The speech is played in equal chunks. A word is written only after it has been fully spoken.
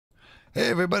Hey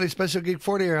everybody, Special Geek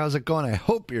 40 here. How's it going? I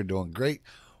hope you're doing great.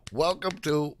 Welcome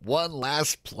to One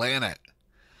Last Planet.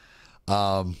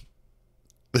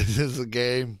 This is a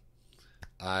game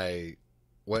I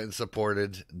went and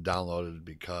supported and downloaded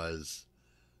because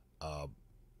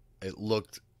it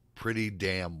looked pretty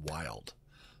damn wild.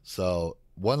 So,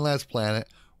 One Last Planet,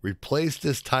 replace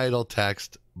this title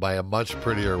text by a much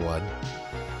prettier one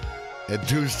and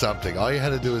do something. All you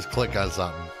had to do is click on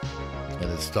something and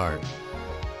it start.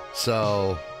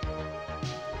 So,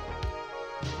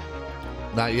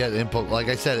 not yet input. Like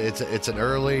I said, it's an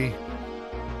early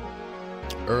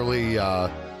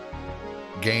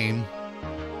game.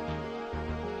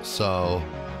 So,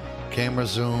 camera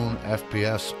zoom,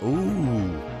 FPS.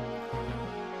 Ooh,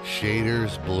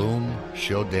 shaders, bloom,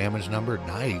 show damage number.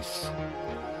 Nice.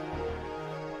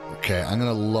 Okay, I'm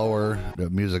gonna lower the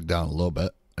music down a little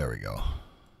bit. There we go.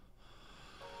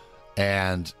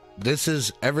 And this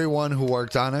is everyone who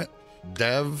worked on it.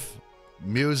 Dev,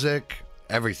 music,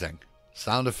 everything.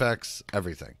 Sound effects,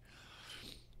 everything.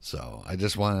 So I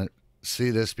just want to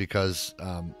see this because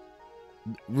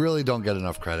really don't get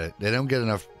enough credit. They don't get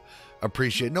enough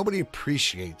appreciate. Nobody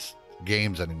appreciates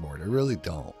games anymore. They really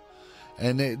don't.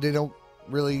 And they don't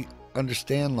really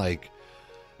understand like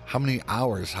how many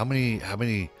hours, how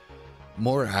many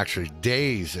more actually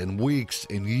days and weeks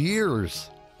and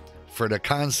years for the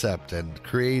concept and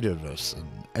creativeness and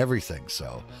everything.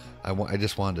 So I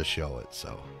just wanted to show it.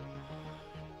 So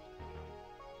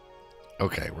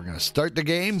okay, we're gonna start the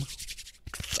game.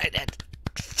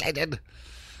 Excited.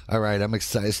 All right, I'm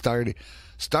excited.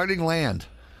 Starting land.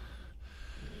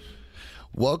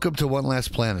 Welcome to One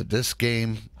Last Planet. This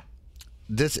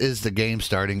is the game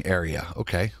starting area.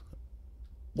 Okay.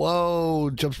 Whoa,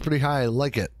 jumps pretty high. I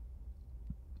like it.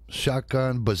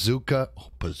 Shotgun, bazooka. Oh,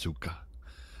 bazooka.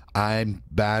 I'm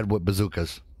bad with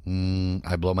bazookas.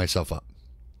 I blow myself up.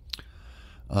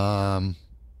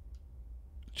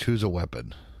 Choose a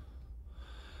weapon.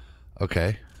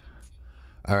 Okay.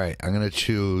 All right. I'm going to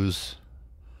choose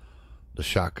the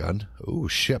shotgun. Ooh,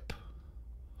 ship.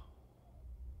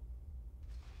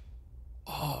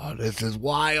 Oh, this is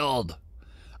wild.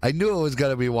 I knew it was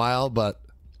going to be wild, but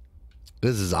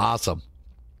this is awesome.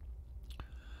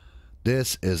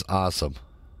 This is awesome.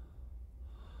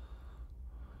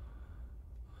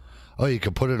 Oh, you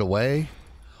can put it away?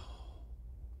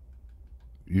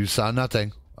 You saw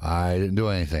nothing. I didn't do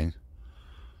anything.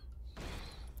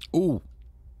 Ooh.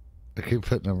 I keep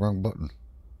hitting the wrong button.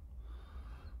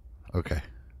 Okay.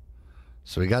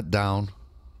 So we got down.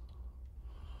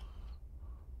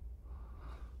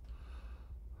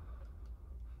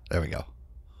 There we go.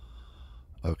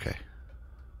 Okay.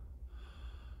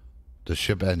 The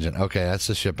ship engine. Okay, that's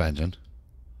the ship engine.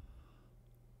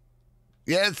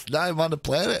 Yes, now I'm on the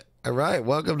planet. All right,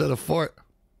 welcome to the fort.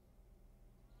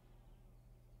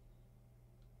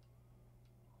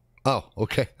 Oh,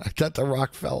 okay. I thought the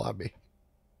rock fell on me.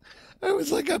 I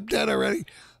was like, I'm dead already.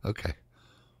 Okay.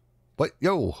 What?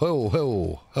 Yo,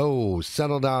 ho.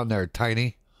 Settle down there,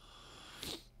 Tiny.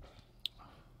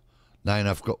 Not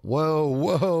enough go.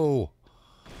 Whoa.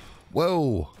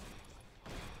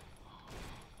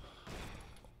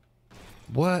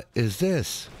 What is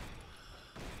this?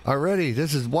 Already,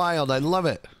 this is wild. I love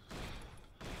it.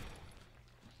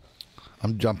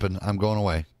 I'm jumping. I'm going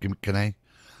away. Can I?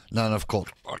 Not enough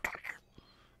gold.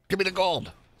 Give me the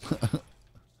gold.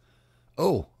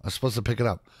 Oh, I'm supposed to pick it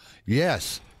up.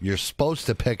 Yes, you're supposed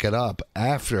to pick it up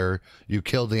after you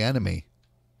kill the enemy.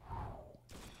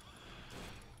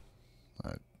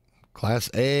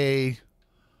 Class A.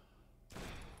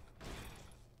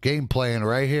 Game playing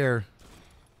right here.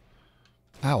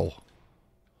 Ow.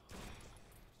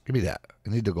 Give me that. I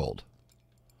need the gold.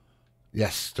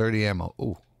 Yes, 30 ammo.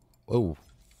 Ooh. Oh.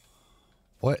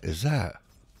 What is that?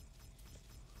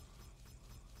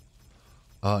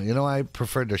 You know, I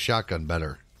preferred the shotgun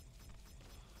better.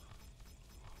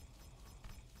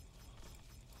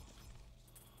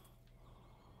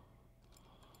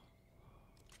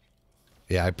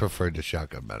 Yeah, I preferred the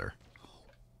shotgun better.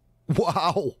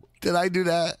 Wow. Did I do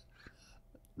that?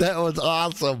 That was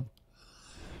awesome.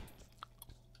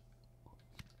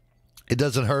 It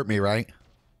doesn't hurt me, right?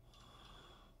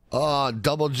 Oh,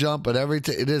 double jump and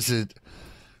everything. It is a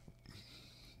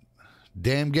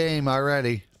damn game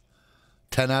already.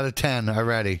 10 out of 10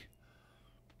 already.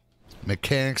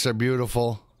 Mechanics are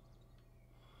beautiful.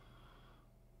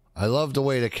 I love the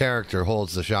way the character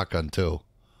holds the shotgun too.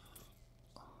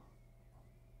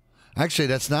 Actually,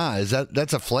 that's not.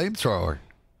 That's a flamethrower.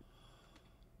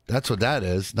 That's what that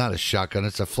is. Not a shotgun.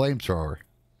 It's a flamethrower.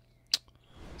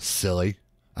 Silly.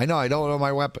 I know. I don't know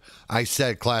my weapon. I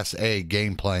said Class A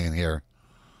game playing here.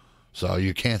 So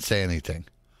you can't say anything.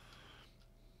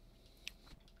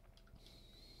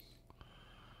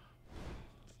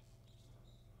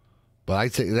 But I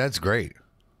think that's great.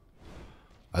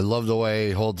 I love the way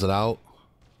he holds it out.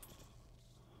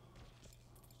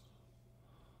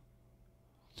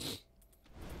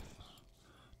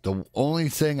 The only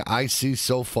thing I see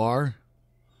so far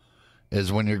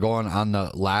is when you're going on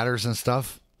the ladders and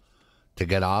stuff to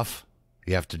get off,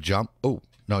 you have to jump. Oh,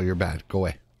 no, you're bad. Go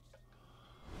away.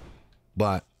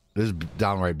 But this is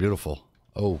downright beautiful.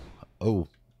 Oh, oh.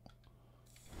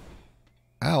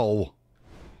 Ow.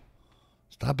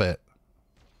 Stop it.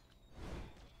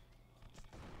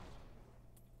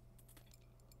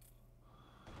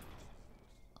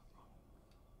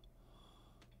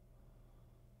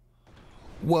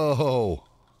 Whoa.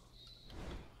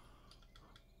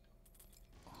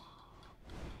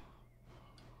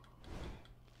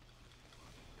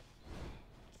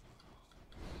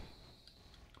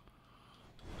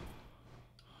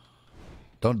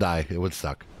 Don't die. It would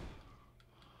suck.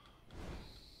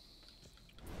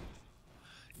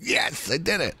 Yes, I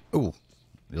did it. Ooh,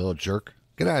 you little jerk.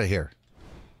 Get out of here.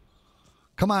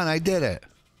 Come on, I did it.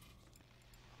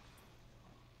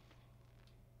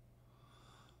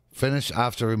 Finish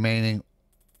after remaining.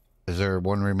 Is there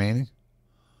one remaining?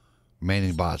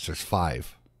 Remaining bots. There's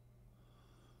 5.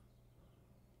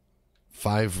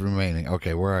 5 remaining.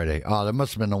 Okay, where are they? Oh, there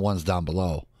must have been the ones down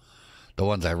below. The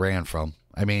ones I ran from.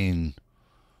 I mean,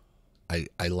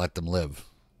 I let them live.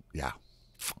 Yeah.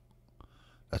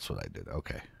 That's what I did.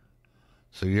 Okay.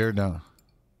 So you're down.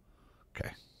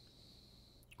 Okay.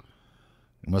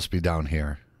 It must be down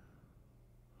here.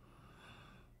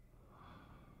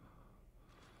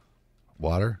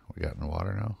 Water? We got in the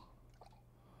water now?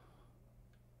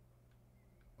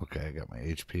 Okay, I got my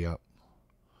HP up.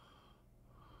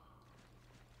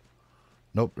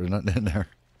 Nope, there's nothing in there.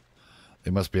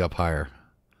 They must be up higher.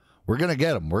 We're gonna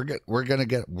get them. We're gonna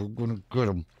get them.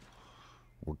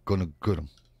 We're gonna get them.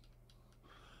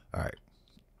 All right.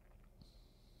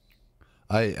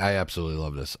 I absolutely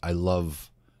love this. I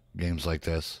love games like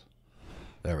this.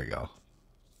 There we go.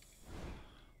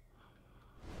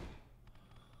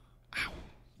 Ow.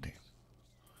 Damn.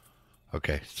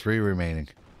 Okay, 3 remaining.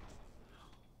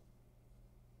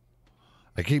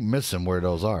 I keep missing where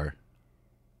those are.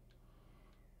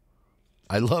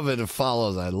 I love it. It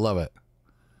follows. I love it.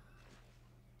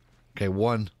 Okay,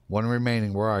 one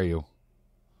remaining. Where are you?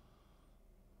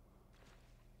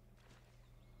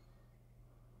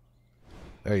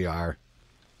 There you are.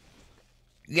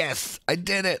 Yes, I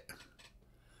did it.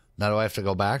 Now do I have to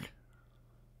go back?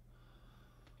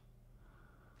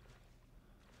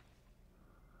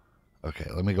 Okay,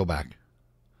 let me go back.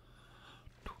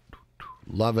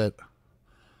 Love it.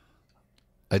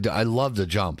 I love the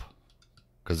jump.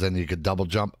 Because then you could double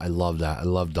jump. I love that. I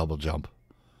love double jump.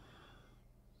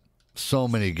 So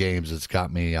many games it's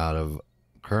got me out of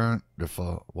current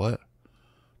default. What?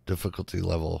 Difficulty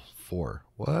level 4.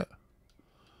 What?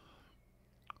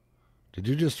 Did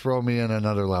you just throw me in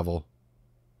another level?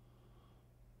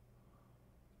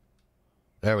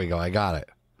 There we go. I got it.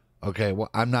 Okay, well,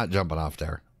 I'm not jumping off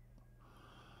there.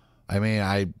 I mean,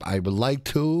 I would like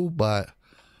to, but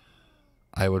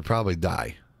I would probably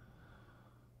die.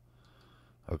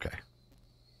 Okay.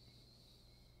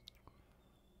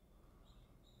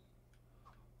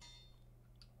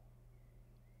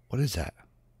 What is that?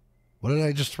 What did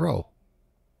I just throw?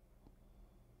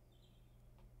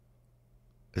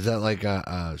 Is that like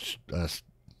I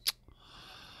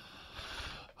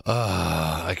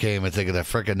can't even think of the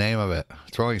frickin' name of it.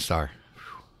 Throwing star.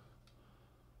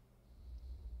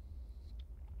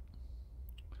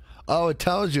 Oh, it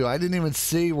tells you. I didn't even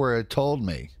see where it told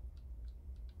me.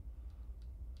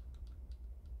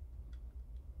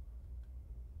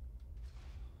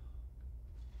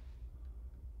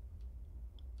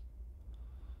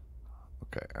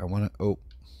 Okay, I want to... Oh.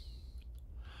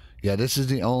 Yeah, this is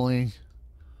the only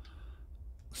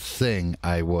thing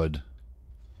I would...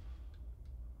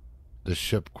 The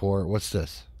ship core... What's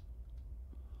this?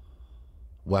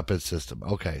 Weapon system.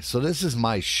 Okay, so this is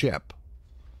my ship.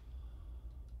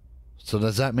 So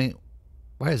does that mean...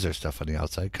 Why is there stuff on the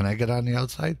outside? Can I get on the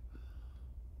outside?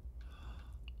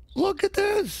 Look at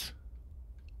this!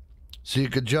 So you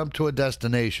could jump to a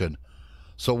destination.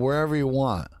 So wherever you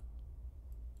want.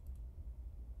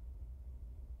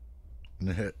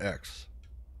 And hit X.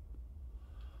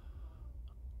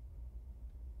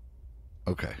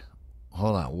 Okay.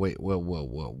 Hold on. Wait. Whoa.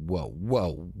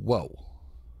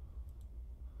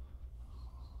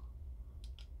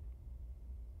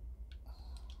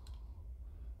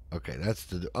 Okay, that's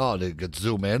the... Oh, they could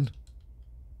zoom in.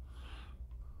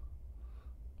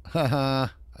 Haha.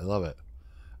 I love it.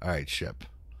 All right, ship.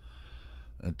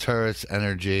 The turrets,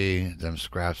 energy, them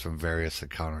scraps from various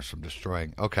encounters from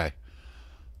destroying. Okay.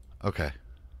 Okay.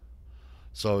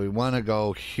 So we want to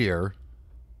go here.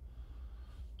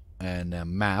 And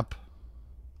then map.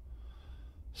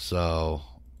 So,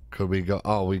 could we go?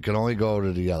 Oh, we can only go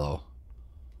to the yellow.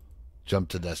 Jump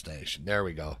to destination. There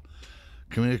we go.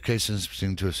 Communications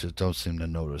seem to us don't seem to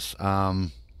notice.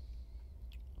 Don't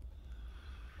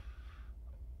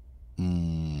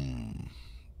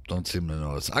seem to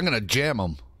notice. I'm gonna jam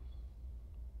them.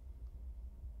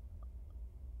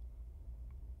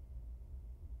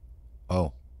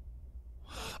 Oh,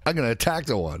 I'm gonna attack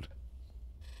the one.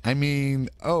 I mean,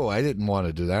 oh, I didn't want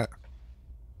to do that.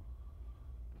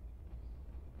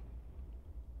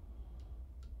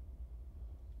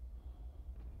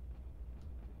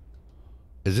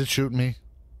 Is it shooting me?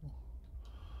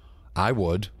 I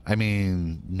would. I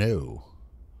mean, no.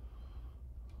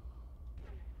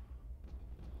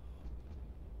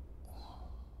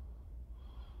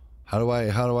 How do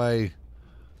I?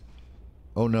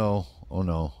 Oh no. Oh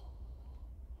no.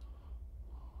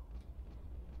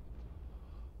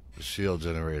 The shield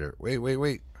generator.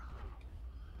 Wait.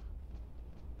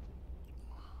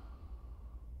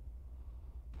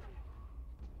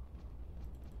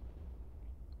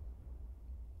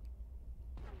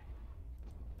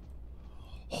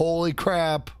 Holy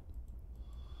crap.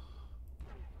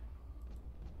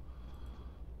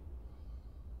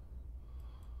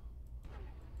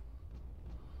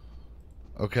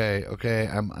 Okay.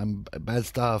 I'm bad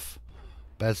stuff.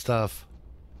 Bad stuff.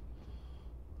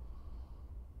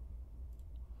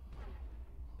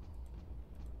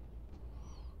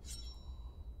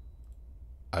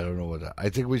 I don't know what I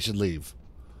think we should leave.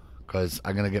 Because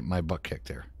I'm going to get my butt kicked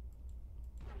here.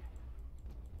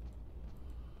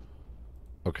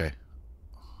 Okay.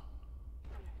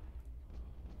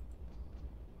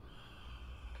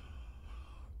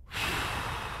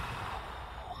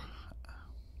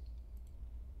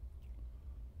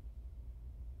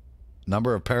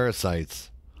 Number of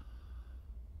parasites.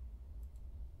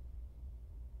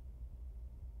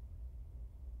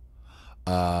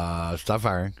 Stop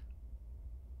firing.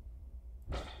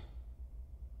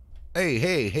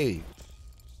 Hey.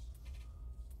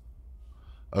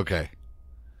 Okay.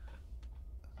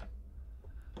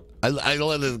 I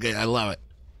love this game. I love it.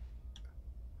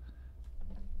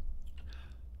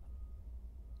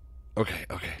 Okay.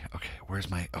 Where's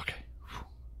my... Okay.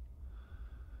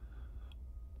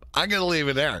 I'm going to leave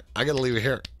it there. I'm going to leave it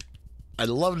here. I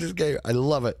love this game. I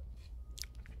love it.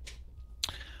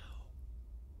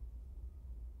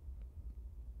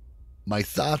 My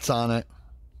thoughts on it.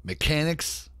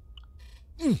 Mechanics.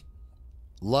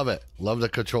 Love it. Love the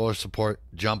controller support.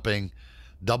 Jumping.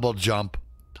 Double jump.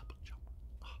 Oh,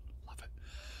 love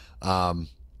it.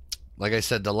 Like I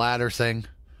said, the ladder thing.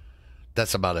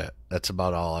 That's about it. That's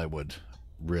about all I would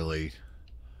really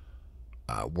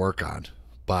work on.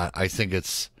 But I think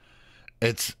it's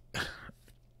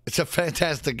a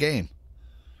fantastic game.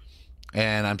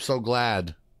 And I'm so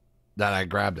glad that I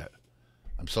grabbed it.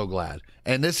 I'm so glad.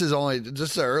 And this is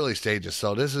the early stages,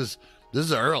 so this is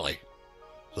early.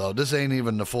 So this ain't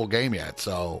even the full game yet.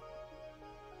 So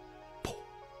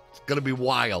it's gonna be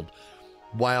wild.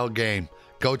 Wild game.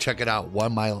 Go check it out.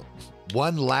 One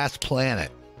Last Planet.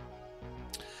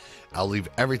 I'll leave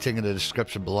everything in the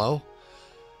description below.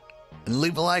 And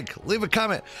leave a like, leave a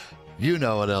comment. You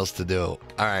know what else to do. All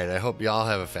right, I hope you all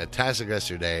have a fantastic rest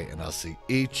of your day, and I'll see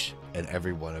each and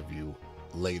every one of you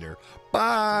later.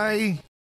 Bye.